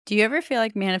Do you ever feel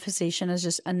like manifestation is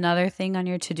just another thing on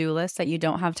your to-do list that you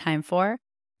don't have time for?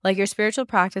 Like your spiritual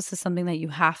practice is something that you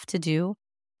have to do?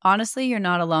 Honestly, you're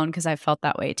not alone because I've felt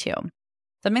that way too.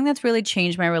 Something that's really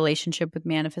changed my relationship with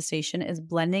manifestation is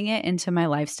blending it into my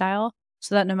lifestyle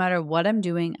so that no matter what I'm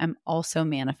doing, I'm also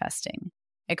manifesting.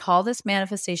 I call this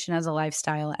manifestation as a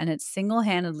lifestyle, and it's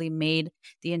single-handedly made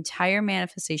the entire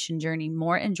manifestation journey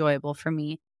more enjoyable for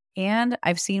me, and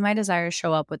I've seen my desires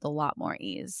show up with a lot more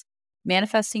ease.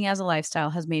 Manifesting as a lifestyle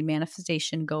has made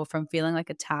manifestation go from feeling like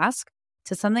a task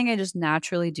to something I just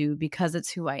naturally do because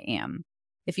it's who I am.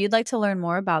 If you'd like to learn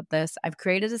more about this, I've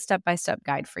created a step-by-step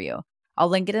guide for you. I'll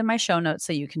link it in my show notes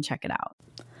so you can check it out.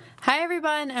 Hi,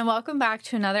 everyone, and welcome back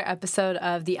to another episode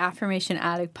of the Affirmation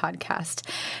Addict podcast.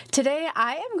 Today,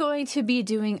 I am going to be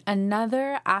doing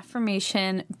another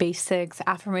Affirmation Basics,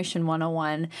 Affirmation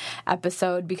 101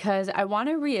 episode because I want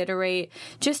to reiterate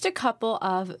just a couple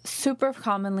of super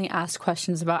commonly asked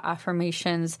questions about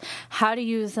affirmations, how to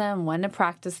use them, when to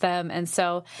practice them. And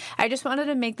so I just wanted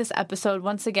to make this episode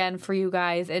once again for you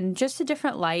guys in just a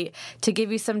different light to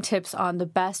give you some tips on the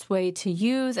best way to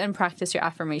use and practice your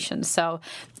affirmations. So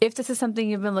if this is something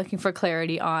you've been looking for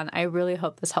clarity on, I really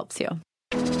hope this helps you.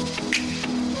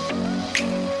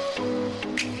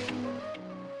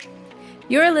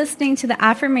 You're listening to the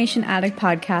Affirmation Addict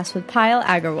podcast with Payal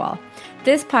Agarwal.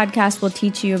 This podcast will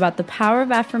teach you about the power of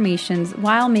affirmations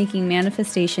while making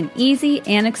manifestation easy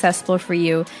and accessible for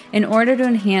you in order to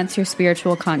enhance your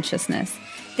spiritual consciousness.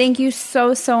 Thank you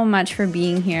so much for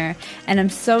being here, and I'm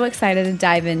so excited to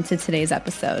dive into today's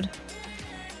episode.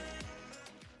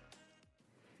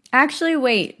 Actually,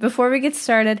 wait, before we get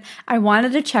started, I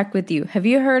wanted to check with you. Have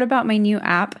you heard about my new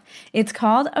app? It's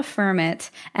called Affirm It,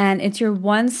 and it's your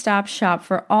one-stop shop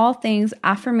for all things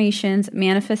affirmations,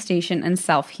 manifestation, and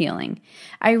self-healing.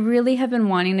 I really have been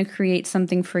wanting to create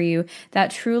something for you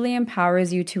that truly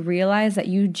empowers you to realize that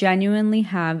you genuinely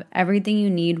have everything you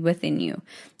need within you.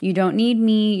 You don't need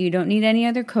me. You don't need any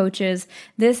other coaches.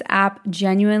 This app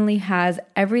genuinely has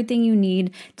everything you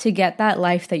need to get that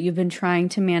life that you've been trying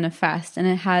to manifest. And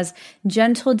it has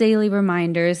gentle daily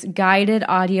reminders, guided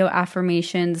audio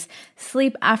affirmations,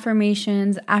 sleep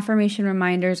affirmations, affirmation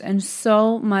reminders, and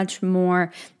so much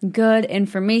more good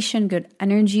information, good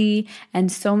energy,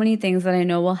 and so many things that I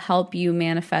know will help you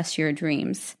manifest your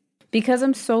dreams. Because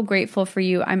I'm so grateful for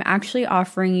you, I'm actually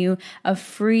offering you a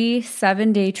free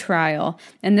 7-day trial.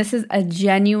 And this is a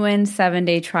genuine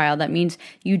 7-day trial. That means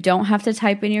you don't have to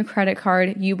type in your credit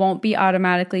card. You won't be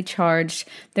automatically charged.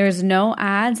 There's no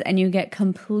ads, and you get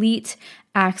complete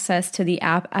access to the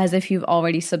app as if you've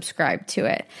already subscribed to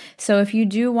it. So if you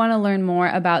do want to learn more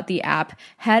about the app,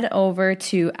 head over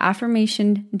to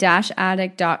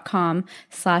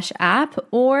affirmation-addict.com/app,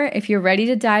 or if you're ready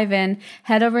to dive in,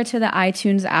 head over to the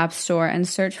iTunes App Store and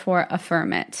search for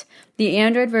Affirm It. The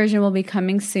Android version will be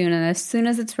coming soon, and as soon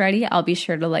as it's ready, I'll be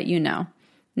sure to let you know.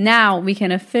 Now we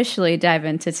can officially dive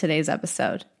into today's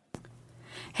episode.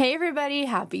 Hey everybody,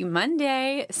 happy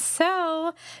Monday.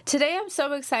 So today I'm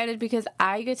so excited because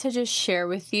I get to just share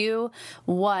with you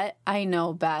what I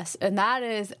know best, and that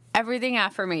is everything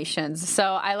affirmations.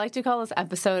 So I like to call this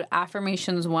episode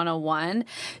Affirmations 101,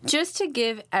 just to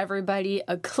give everybody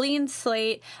a clean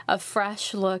slate, a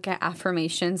fresh look at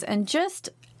affirmations, and just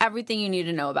everything you need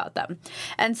to know about them.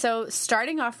 And so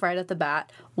starting off right at the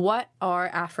bat, what are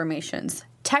affirmations?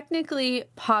 Technically,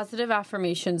 positive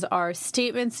affirmations are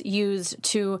statements used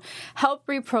to help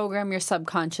reprogram your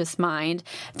subconscious mind,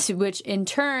 to which in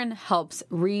turn helps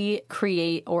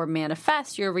recreate or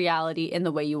manifest your reality in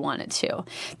the way you want it to.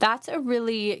 That's a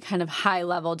really kind of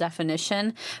high-level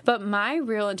definition, but my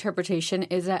real interpretation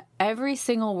is that every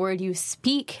single word you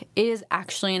speak is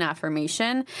actually an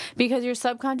affirmation because your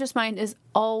subconscious mind is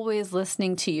always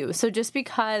listening to you. So just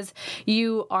because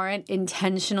you aren't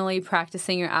intentionally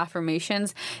practicing your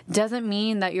affirmations doesn't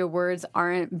mean that your words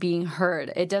aren't being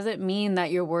heard. It doesn't mean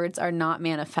that your words are not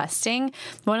manifesting.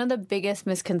 One of the biggest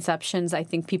misconceptions I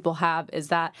think people have is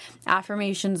that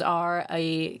affirmations are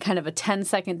a kind of a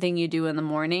 10-second thing you do in the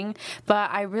morning,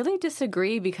 but I really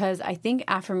disagree because I think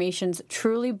affirmations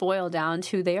truly boil down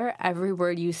to they are every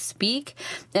word you speak,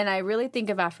 and I really think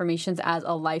of affirmations as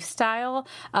a lifestyle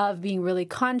of being really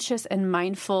conscious and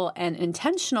mindful and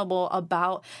intentional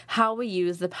about how we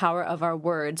use the power of our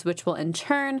words, which will in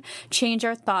turn change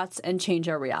our thoughts and change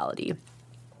our reality.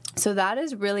 So that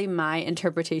is really my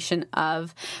interpretation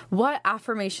of what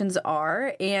affirmations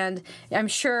are. And I'm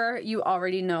sure you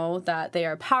already know that they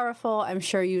are powerful. I'm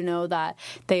sure you know that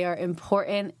they are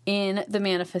important in the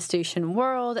manifestation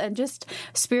world and just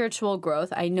spiritual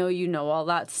growth. I know you know all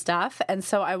that stuff. And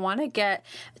so I want to get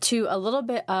to a little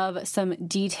bit of some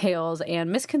details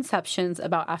and misconceptions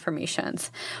about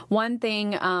affirmations. One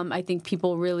thing I think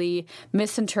people really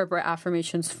misinterpret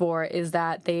affirmations for is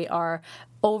that they are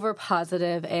over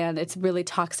positive and it's really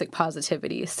toxic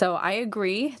positivity. So I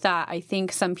agree that I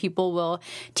think some people will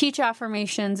teach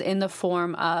affirmations in the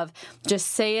form of just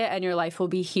say it and your life will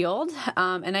be healed.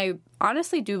 And I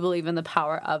honestly do believe in the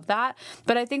power of that,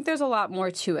 but I think there's a lot more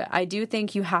to it. I do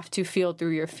think you have to feel through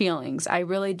your feelings. I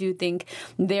really do think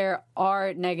there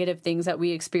are negative things that we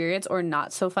experience or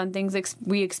not so fun things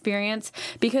we experience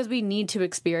because we need to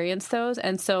experience those.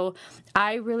 And so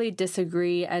I really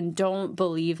disagree and don't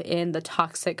believe in the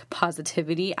toxic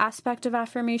positivity aspect of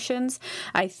affirmations.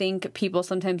 I think people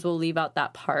sometimes will leave out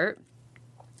that part.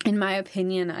 In my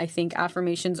opinion, I think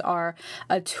affirmations are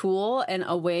a tool and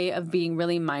a way of being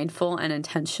really mindful and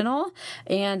intentional.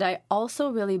 And I also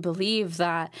really believe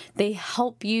that they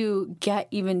help you get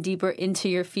even deeper into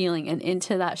your feeling and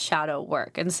into that shadow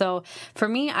work. And so for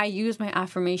me, I use my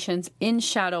affirmations in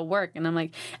shadow work. And I'm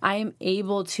like, I am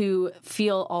able to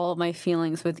feel all of my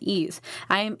feelings with ease.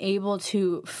 I am able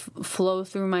to flow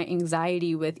through my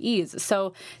anxiety with ease.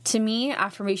 So to me,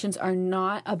 affirmations are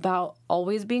not about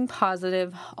always being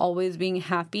positive, always being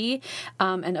happy,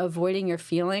 and avoiding your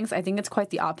feelings. I think it's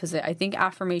quite the opposite. I think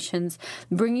affirmations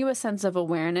bring you a sense of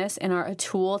awareness and are a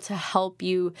tool to help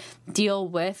you deal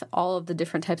with all of the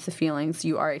different types of feelings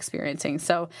you are experiencing.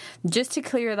 So just to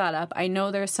clear that up, I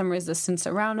know there's some resistance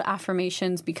around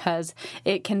affirmations because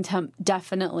it can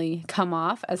definitely come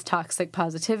off as toxic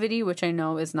positivity, which I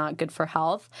know is not good for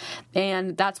health.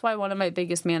 And that's why one of my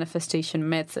biggest manifestation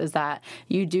myths is that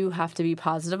you do have to be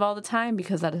positive all the time,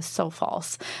 because that is so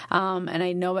false. And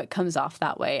I know it comes off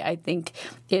that way. I think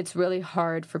it's really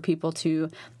hard for people to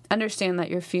understand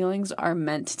that your feelings are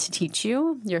meant to teach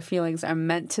you. Your feelings are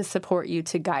meant to support you,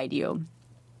 to guide you.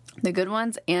 The good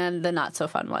ones and the not so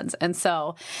fun ones. And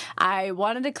so I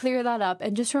wanted to clear that up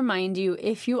and just remind you,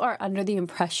 if you are under the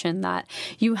impression that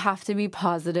you have to be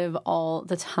positive all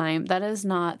the time, that is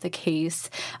not the case.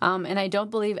 And I don't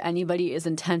believe anybody is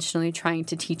intentionally trying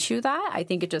to teach you that. I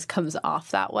think it just comes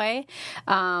off that way.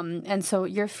 And so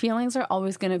your feelings are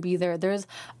always going to be there. There's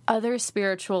other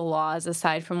spiritual laws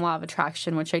aside from law of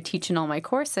attraction, which I teach in all my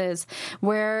courses,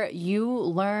 where you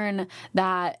learn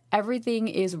that everything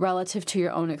is relative to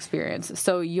your own experience.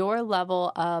 So your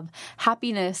level of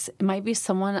happiness might be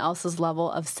someone else's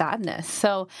level of sadness.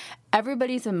 So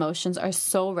everybody's emotions are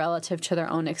so relative to their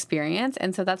own experience.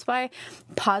 And so that's why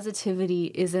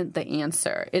positivity isn't the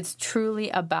answer. It's truly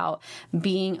about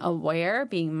being aware,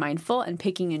 being mindful, and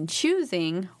picking and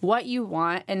choosing what you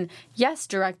want. And yes,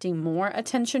 directing more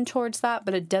attention towards that,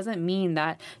 but it doesn't mean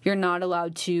that you're not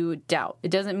allowed to doubt.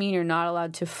 It doesn't mean you're not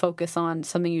allowed to focus on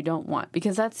something you don't want,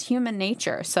 because that's human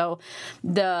nature. So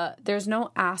there's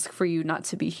no ask for you not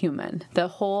to be human. The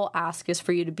whole ask is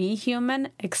for you to be human,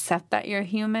 accept that you're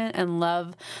human, and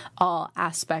love all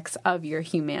aspects of your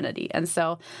humanity. And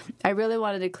so I really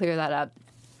wanted to clear that up,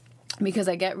 because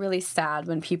I get really sad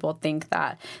when people think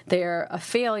that they're a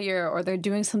failure or they're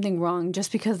doing something wrong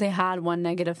just because they had one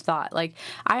negative thought. Like,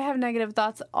 I have negative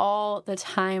thoughts all the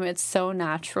time. It's so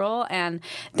natural and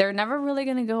they're never really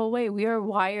going to go away. We are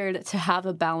wired to have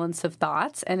a balance of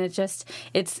thoughts, and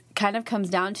it's kind of comes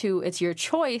down to, it's your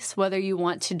choice whether you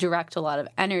want to direct a lot of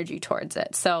energy towards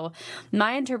it. So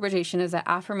my interpretation is that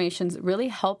affirmations really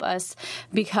help us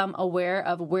become aware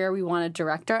of where we want to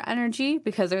direct our energy,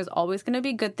 because there's always going to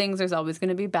be good things, there's always going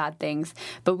to be bad things,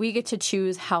 but we get to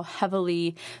choose how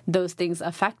heavily those things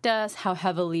affect us, how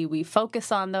heavily we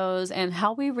focus on those, and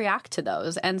how we react to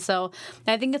those. And so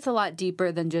I think it's a lot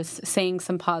deeper than just saying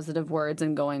some positive words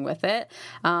and going with it.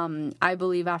 I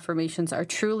believe affirmations are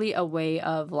truly a way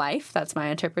of life. That's my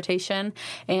interpretation.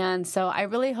 And so I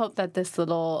really hope that this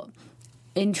little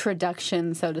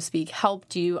introduction, so to speak,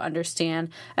 helped you understand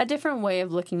a different way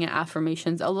of looking at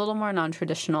affirmations, a little more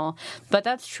non-traditional. But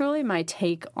that's truly my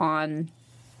take on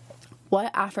what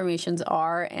affirmations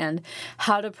are and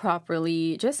how to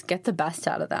properly just get the best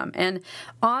out of them. And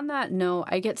on that note,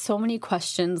 I get so many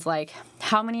questions like,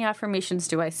 how many affirmations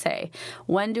do I say?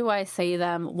 When do I say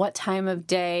them? What time of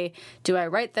day? Do I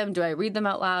write them? Do I read them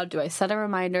out loud? Do I set a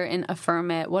reminder and affirm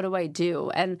it? What do I do?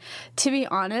 And to be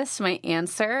honest, my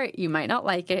answer, you might not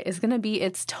like it, is going to be,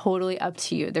 it's totally up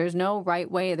to you. There's no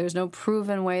right way. There's no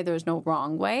proven way. There's no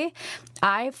wrong way.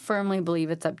 I firmly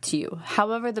believe it's up to you.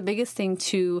 However, the biggest thing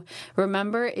to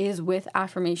remember, is with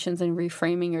affirmations and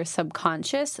reframing your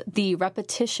subconscious, the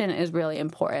repetition is really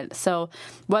important. So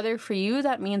whether for you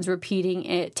that means repeating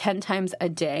it 10 times a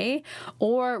day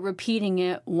or repeating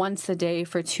it once a day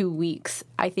for 2 weeks,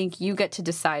 I think you get to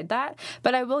decide that.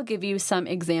 But I will give you some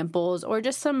examples or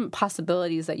just some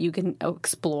possibilities that you can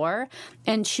explore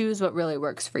and choose what really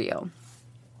works for you.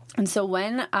 And so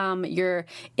when you're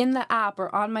in the app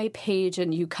or on my page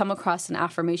and you come across an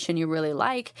affirmation you really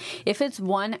like, if it's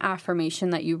one affirmation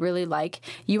that you really like,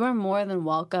 you are more than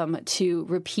welcome to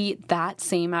repeat that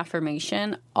same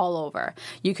affirmation all over.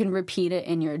 You can repeat it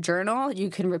in your journal. You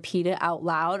can repeat it out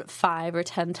loud 5 or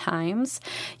 10 times.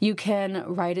 You can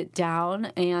write it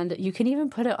down, and you can even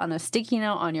put it on a sticky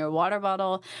note on your water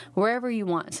bottle, wherever you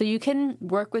want. So you can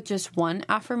work with just one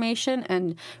affirmation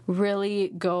and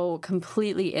really go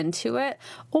completely into it.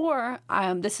 Or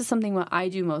this is something that I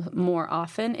do more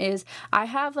often is I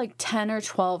have like 10 or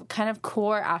 12 kind of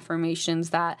core affirmations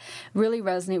that really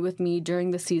resonate with me during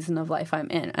the season of life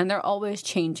I'm in. And they're always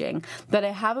changing. But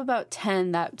I have about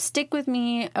 10 that stick with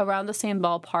me around the same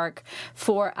ballpark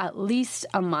for at least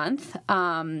a month.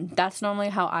 That's normally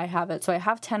how I have it. So I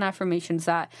have 10 affirmations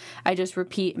that I just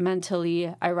repeat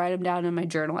mentally. I write them down in my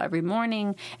journal every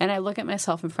morning, and I look at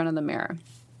myself in front of the mirror.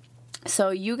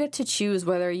 So you get to choose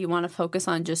whether you want to focus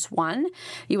on just one,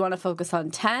 you want to focus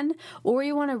on 10, or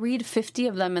you want to read 50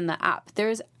 of them in the app.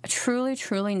 There's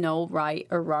truly no right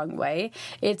or wrong way.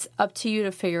 It's up to you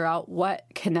to figure out what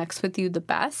connects with you the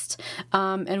best,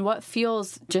 and what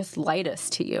feels just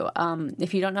lightest to you.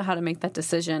 If you don't know how to make that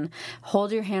decision,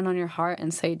 hold your hand on your heart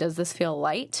and say, does this feel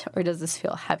light or does this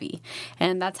feel heavy?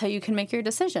 And that's how you can make your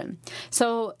decision.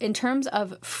 So in terms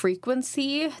of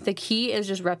frequency, the key is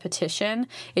just repetition.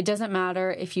 It doesn't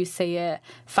matter if you say it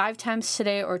 5 times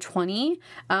today or 20,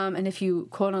 and if you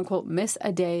quote unquote miss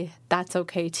a day, that's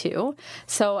okay too.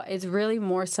 So it's really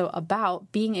more so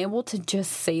about being able to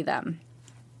just say them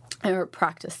or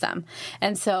practice them.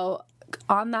 And so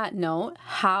on that note,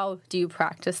 how do you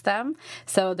practice them?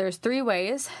 So there's 3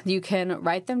 ways. You can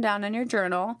write them down in your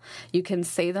journal. You can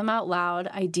say them out loud,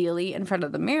 ideally in front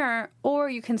of the mirror, or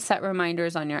you can set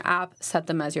reminders on your app, set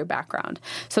them as your background.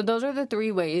 So those are the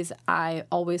 3 ways I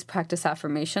always practice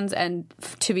affirmations. And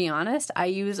to be honest, I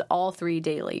use all 3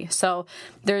 daily. So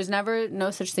there's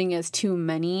no such thing as too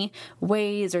many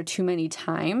ways or too many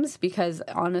times, because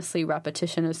honestly,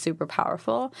 repetition is super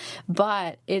powerful.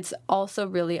 But it's also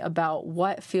really about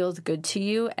what feels good to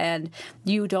you, and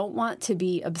you don't want to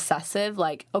be obsessive,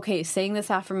 like, okay, saying this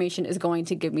affirmation is going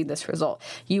to give me this result.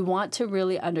 You want to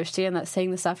really understand that saying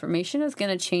this affirmation is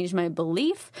going to change my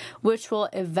belief, which will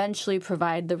eventually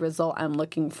provide the result I'm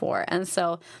looking for. And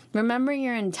so remembering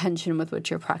your intention with which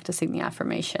you're practicing the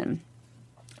affirmation.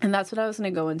 And that's what I was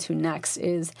going to go into next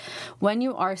is when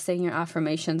you are saying your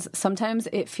affirmations, sometimes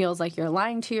it feels like you're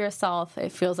lying to yourself.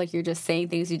 It feels like you're just saying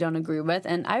things you don't agree with.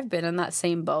 And I've been in that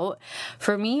same boat.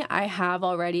 For me, I have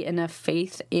already enough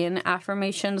faith in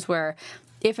affirmations where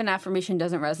if an affirmation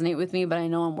doesn't resonate with me, but I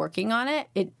know I'm working on it,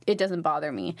 it doesn't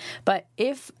bother me. But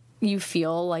if you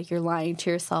feel like you're lying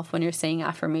to yourself when you're saying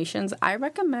affirmations, I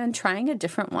recommend trying a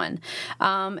different one,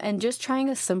 and just trying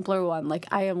a simpler one like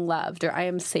I am loved or I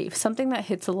am safe, something that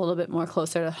hits a little bit more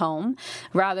closer to home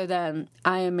rather than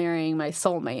I am marrying my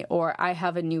soulmate or I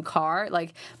have a new car,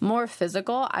 like more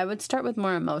physical. I would start with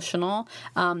more emotional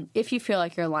if you feel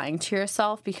like you're lying to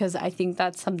yourself, because I think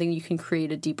that's something you can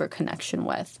create a deeper connection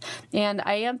with. And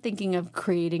I am thinking of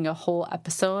creating a whole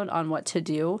episode on what to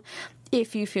do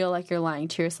if you feel like you're lying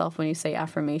to yourself when you say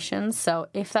affirmations. So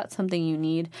if that's something you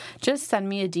need, just send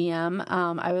me a DM.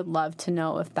 I would love to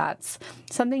know if that's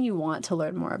something you want to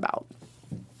learn more about.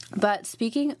 But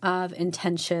speaking of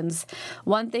intentions,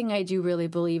 one thing I do really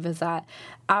believe is that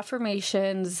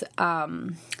affirmations,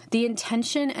 the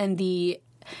intention and the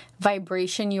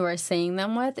vibration you are saying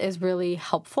them with is really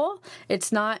helpful.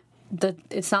 It's not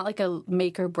like a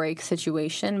make or break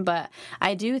situation, but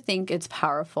I do think it's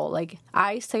powerful. Like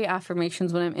I say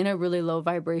affirmations when I'm in a really low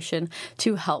vibration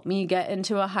to help me get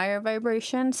into a higher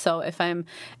vibration. So if I'm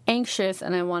anxious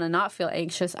and I want to not feel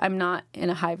anxious, I'm not in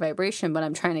a high vibration, but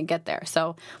I'm trying to get there.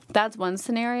 So that's one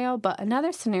scenario. But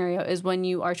another scenario is when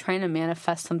you are trying to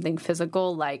manifest something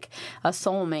physical like a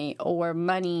soulmate or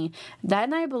money.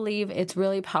 Then I believe it's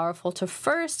really powerful to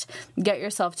first get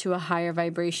yourself to a higher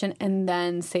vibration and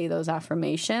then say those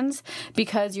affirmations,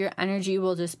 because your energy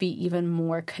will just be even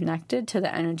more connected to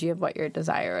the energy of what your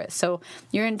desire is. So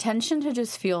your intention to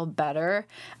just feel better,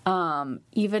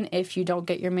 even if you don't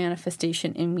get your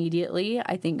manifestation immediately,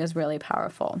 I think is really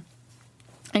powerful.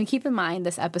 And keep in mind,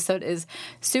 this episode is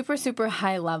super, super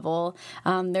high level.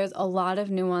 There's a lot of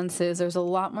nuances. There's a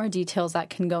lot more details that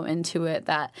can go into it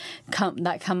that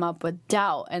come up with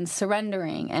doubt and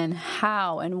surrendering and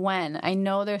how and when. I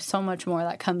know there's so much more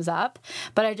that comes up,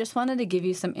 but I just wanted to give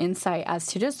you some insight as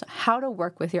to just how to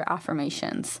work with your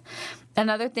affirmations.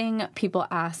 Another thing people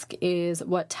ask is,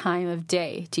 what time of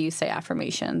day do you say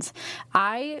affirmations?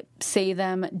 I say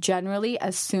them generally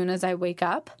as soon as I wake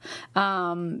up,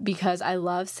 because I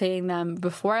love saying them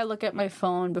before I look at my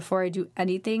phone, before I do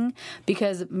anything,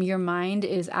 because your mind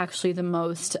is actually the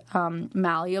most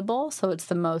malleable, so it's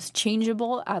the most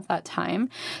changeable at that time.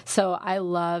 So I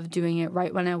love doing it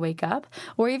right when I wake up,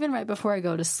 or even right before I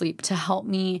go to sleep, to help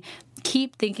me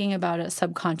keep thinking about it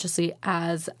subconsciously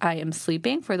as I am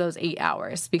sleeping for those 8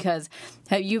 hours, because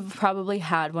you've probably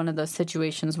had one of those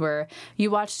situations where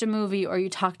you watched a movie or you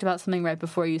talked about something right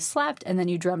before you slept and then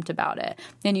you dreamt about it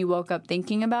and you woke up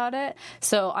thinking about it.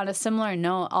 So on a similar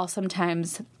note, I'll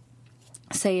sometimes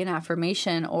say an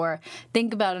affirmation or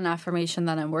think about an affirmation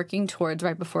that I'm working towards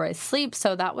right before I sleep.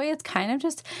 So that way it's kind of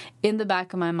just in the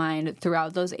back of my mind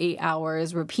throughout those 8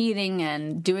 hours, repeating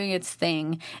and doing its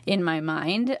thing in my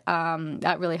mind.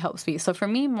 That really helps me. So for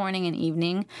me, morning and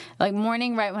evening, like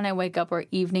morning right when I wake up or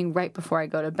evening right before I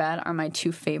go to bed, are my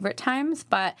two favorite times.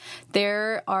 But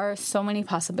there are so many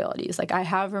possibilities. Like I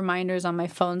have reminders on my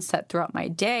phone set throughout my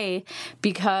day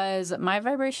because my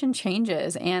vibration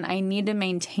changes and I need to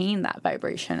maintain that vibration.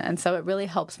 And so it really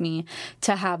helps me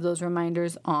to have those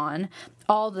reminders on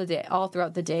all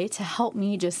throughout the day to help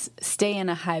me just stay in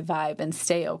a high vibe and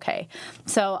stay okay.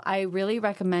 So I really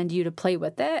recommend you to play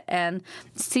with it and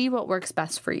see what works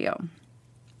best for you.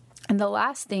 And the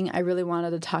last thing I really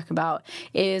wanted to talk about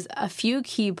is a few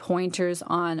key pointers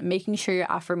on making sure your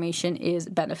affirmation is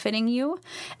benefiting you.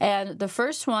 And the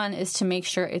first one is to make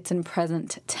sure it's in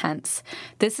present tense.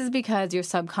 This is because your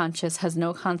subconscious has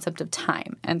no concept of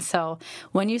time. And so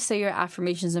when you say your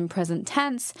affirmations in present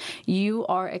tense, you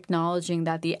are acknowledging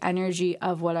that the energy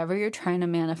of whatever you're trying to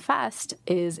manifest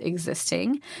is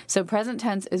existing. So present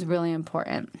tense is really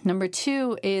important. Number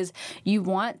two is you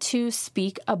want to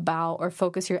speak about or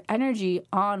focus your energy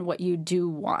on what you do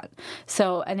want.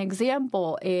 So an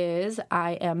example is,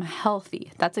 I am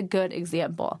healthy. That's a good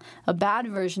example. A bad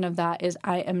version of that is,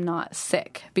 I am not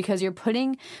sick. Because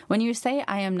when you say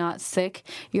I am not sick,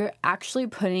 you're actually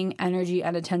putting energy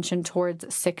and attention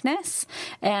towards sickness,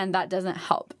 and that doesn't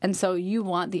help. And so you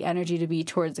want the energy to be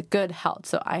towards good health.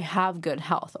 So I have good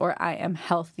health, or I am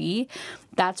healthy.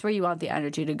 That's where you want the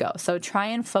energy to go. So try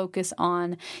and focus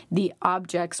on the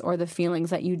objects or the feelings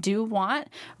that you do want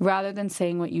rather than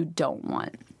saying what you don't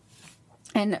want.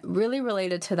 And really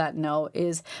related to that note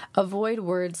is avoid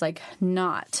words like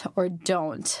not or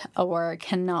don't or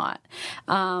cannot,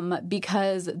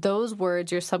 because those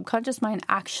words your subconscious mind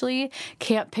actually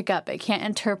can't pick up. It can't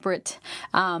interpret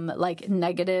like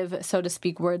negative, so to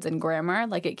speak, words and grammar.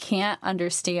 Like it can't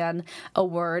understand a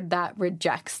word that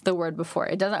rejects the word before.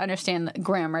 It doesn't understand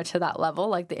grammar to that level,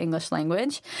 like the English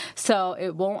language. So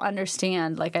it won't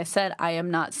understand, like I said, I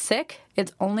am not sick.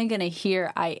 It's only going to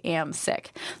hear I am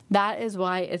sick. That is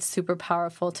why it's super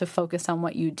powerful to focus on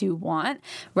what you do want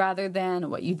rather than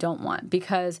what you don't want,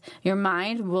 because your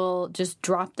mind will just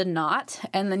drop the not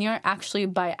and then you're actually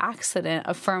by accident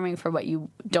affirming for what you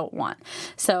don't want.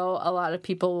 So a lot of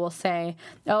people will say,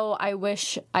 oh,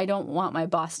 I don't want my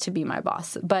boss to be my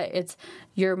boss. But it's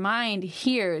your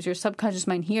subconscious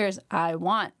mind hears, I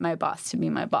want my boss to be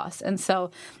my boss. And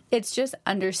so it's just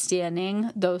understanding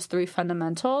those three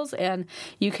fundamentals, and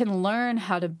you can learn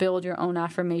how to build your own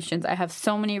affirmations. I have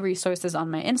so many resources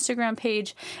on my Instagram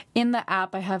page. In the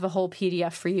app, I have a whole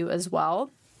PDF for you as well.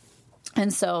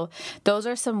 And so those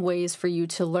are some ways for you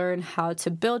to learn how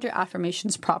to build your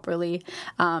affirmations properly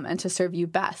and to serve you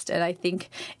best. And I think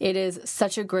it is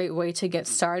such a great way to get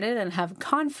started and have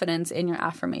confidence in your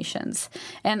affirmations.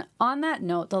 And on that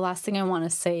note, the last thing I want to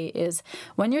say is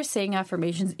when you're saying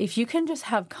affirmations, if you can just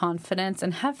have confidence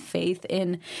and have faith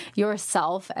in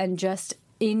yourself and just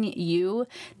in you,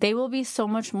 they will be so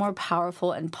much more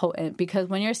powerful and potent, because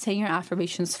when you're saying your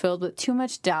affirmations filled with too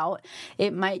much doubt,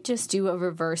 it might just do a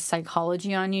reverse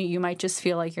psychology on you. You might just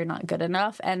feel like you're not good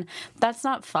enough, and that's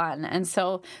not fun. And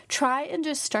so try and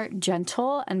just start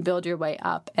gentle and build your way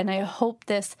up. And I hope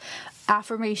this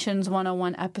Affirmations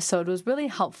 101 episode was really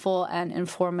helpful and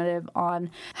informative on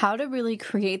how to really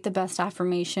create the best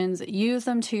affirmations, use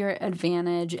them to your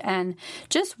advantage, and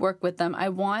just work with them. I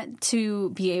want to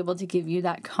be able to give you that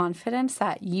that confidence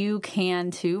that you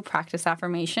can too practice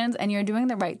affirmations and you're doing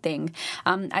the right thing.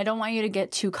 I don't want you to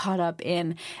get too caught up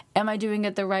in, am I doing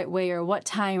it the right way or what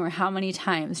time or how many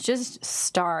times? Just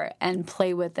start and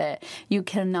play with it. You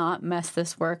cannot mess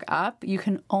this work up. You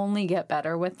can only get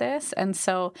better with this. And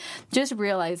so just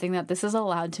realizing that this is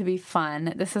allowed to be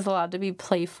fun. This is allowed to be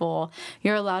playful.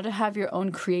 You're allowed to have your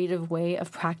own creative way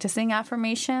of practicing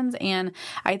affirmations. And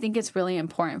I think it's really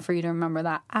important for you to remember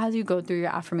that as you go through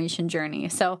your affirmation journey.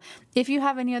 So if you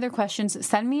have any other questions,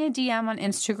 send me a DM on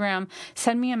Instagram,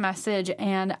 send me a message,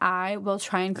 and I will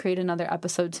try and create another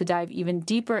episode to dive even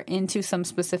deeper into some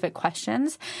specific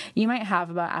questions you might have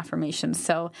about affirmations.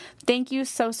 So thank you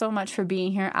so much for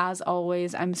being here. As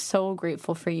always, I'm so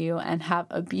grateful for you, and have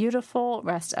a beautiful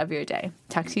rest of your day.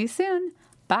 Talk to you soon.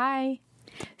 Bye.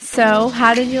 So,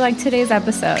 how did you like today's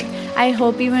episode? I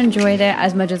hope you enjoyed it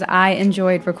as much as I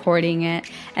enjoyed recording it.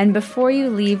 And before you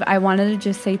leave, I wanted to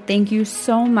just say thank you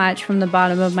so much from the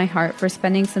bottom of my heart for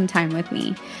spending some time with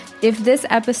me. If this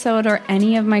episode or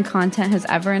any of my content has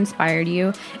ever inspired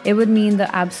you, it would mean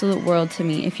the absolute world to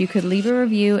me if you could leave a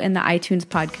review in the iTunes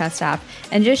podcast app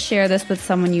and just share this with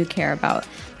someone you care about.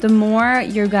 The more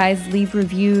you guys leave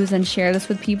reviews and share this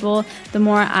with people, the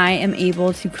more I am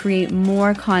able to create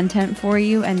more content for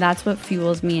you, and that's what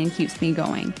fuels me and keeps me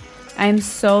going. I am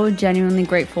so genuinely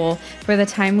grateful for the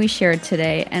time we shared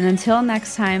today, and until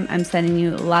next time, I'm sending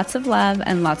you lots of love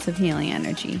and lots of healing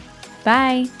energy.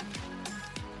 Bye!